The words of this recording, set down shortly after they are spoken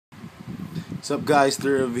What's up guys,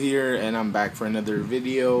 Dirv here, and I'm back for another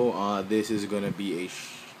video. This is gonna be a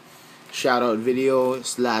shout out video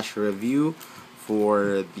slash review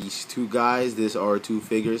for these two guys. These are two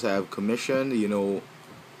figures I have commissioned.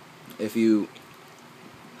 If you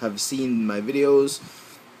have seen my videos,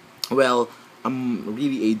 well, I'm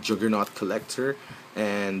really a Juggernaut collector,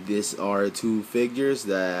 and these are two figures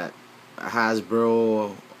that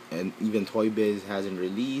Hasbro and even Toy Biz hasn't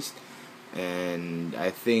released, and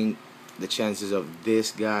I think the chances of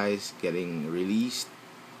this guys getting released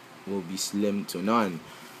will be slim to none.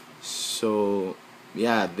 So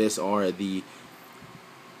yeah, these are the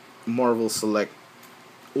Marvel Select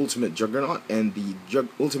Ultimate Juggernaut and the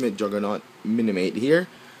Ultimate Juggernaut Minimate here.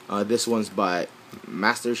 This one's by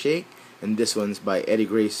Mastershake and this one's by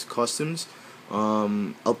Eddiegrayce Customs.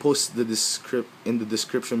 I'll post in the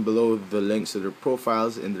description below the links to their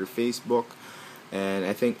profiles in their Facebook, and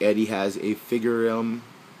I think Eddie has a Figure Realm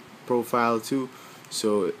profile too,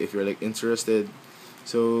 so if you're like interested.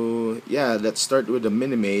 So yeah, let's start with the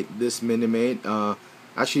Minimate. This Minimate,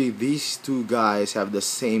 actually these two guys have the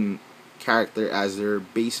same character as their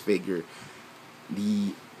base figure,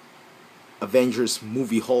 the Avengers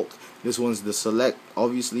movie Hulk. This one's the Select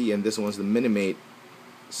obviously, and this one's the Minimate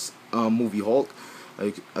movie Hulk.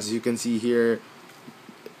 As you can see here,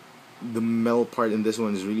 the metal part in this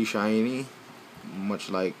one is really shiny, much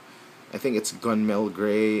like, I think it's gunmetal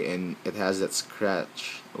gray, and it has that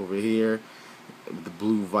scratch over here, the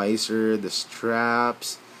blue visor, the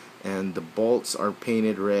straps, and the bolts are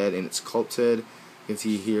painted red and it's sculpted. You can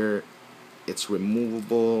see here it's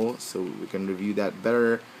removable, so we can review that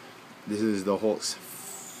better. This is the Hulk's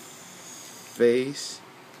face,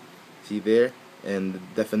 see there, and the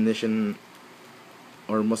definition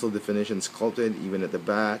or muscle definition sculpted even at the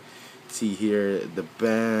back. See here the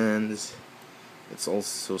bands, it's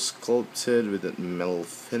also sculpted with a metal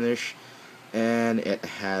finish, and it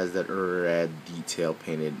has that red detail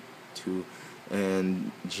painted too.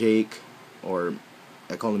 And Jake, or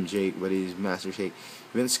I call him Jake, but he's Mastershake,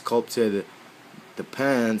 even sculpted the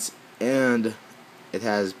pants, and it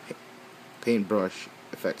has paintbrush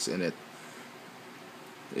effects in it.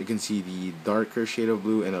 You can see the darker shade of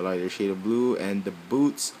blue and a lighter shade of blue, and the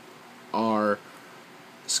boots are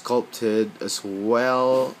sculpted as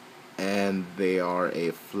well, and they are a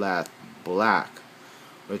flat black,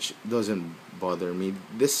 which doesn't bother me.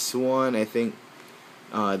 This one I think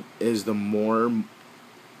is the more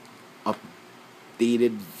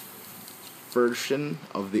updated version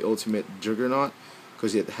of the Ultimate Juggernaut,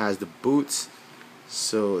 because it has the boots.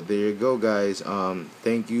 So there you go guys.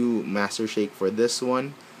 Thank you Mastershake for this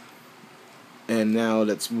one. And now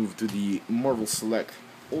let's move to the Marvel Select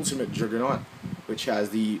Ultimate Juggernaut, which has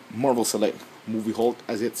the Marvel Select movie Hulk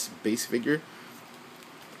as its base figure.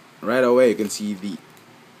 Right away you can see the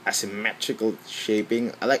asymmetrical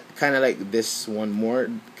shaping. I kind of like this one more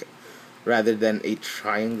rather than a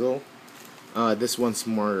triangle. This one's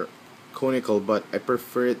more conical, but I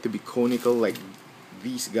prefer it to be conical like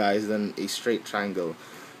these guys than a straight triangle,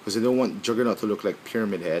 because I don't want Juggernaut to look like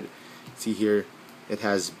Pyramid Head. See here, it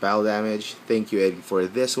has battle damage. Thank you Eddie for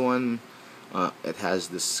this one. It has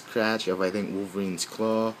the scratch of, I think, Wolverine's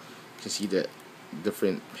claw. You can see the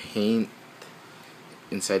different paint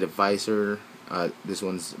inside the visor. This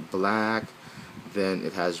one's black, then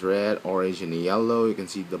it has red, orange, and yellow. You can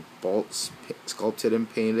see the bolts sculpted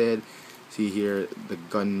and painted. See here the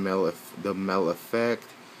the metal effect,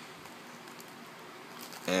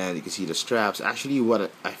 and you can see the straps. Actually, what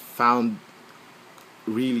I found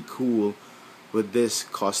really cool with this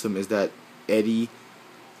costume is that Eddie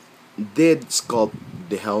did sculpt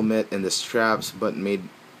the helmet and the straps, but made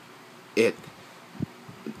this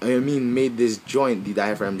joint, the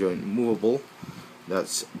diaphragm joint, movable.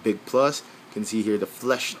 That's a big plus. You can see here the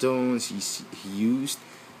flesh tones he used.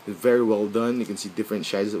 Very well done. You can see different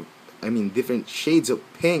shades of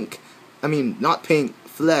pink. Not pink,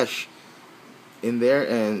 flesh in there,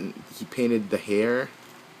 and he painted the hair,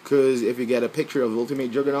 because if you get a picture of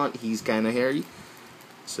Ultimate Juggernaut, he's kind of hairy.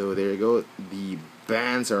 So there you go. The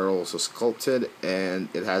bands are also sculpted, and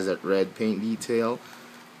it has that red paint detail.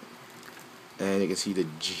 And you can see the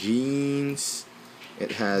jeans.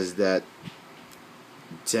 It has that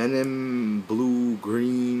denim blue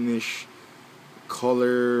greenish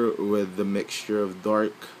color with the mixture of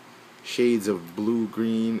dark shades of blue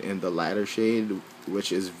green and the lighter shade,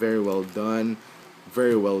 which is very well done.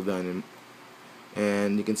 Very well done.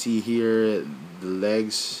 And you can see here the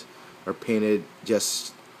legs are painted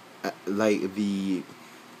just like the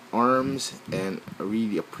arms, and I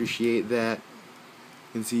really appreciate that.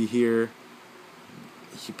 You can see here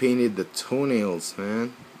he painted the toenails,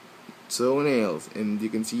 man. toenails, and you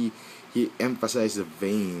can see he emphasized the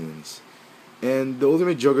veins. And the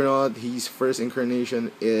ultimate Juggernaut, his first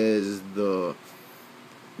incarnation is the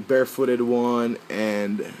barefooted one,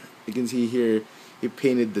 and you can see here he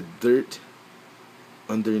painted the dirt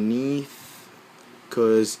underneath,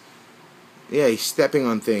 cause yeah, he's stepping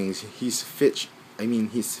on things. His feet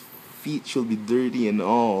should be dirty and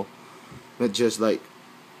all, not just like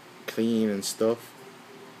clean and stuff.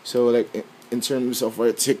 So like in terms of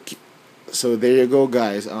so there you go,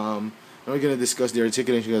 guys. I'm not gonna discuss the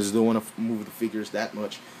articulation because I don't want to move the figures that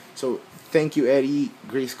much. So thank you,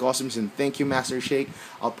 Eddiegrayce Costumes, and thank you, Mastershake.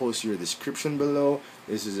 I'll post your description below.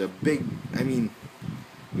 This is a big,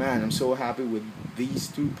 man, I'm so happy with these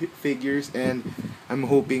two figures, and I'm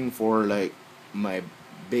hoping for like my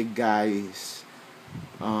big guys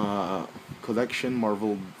collection,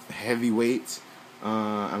 Marvel heavyweights.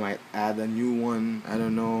 I might add a new one, I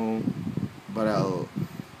don't know, but I'll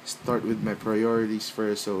start with my priorities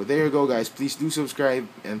first. So there you go, guys. Please do subscribe,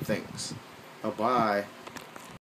 and thanks. Bye bye.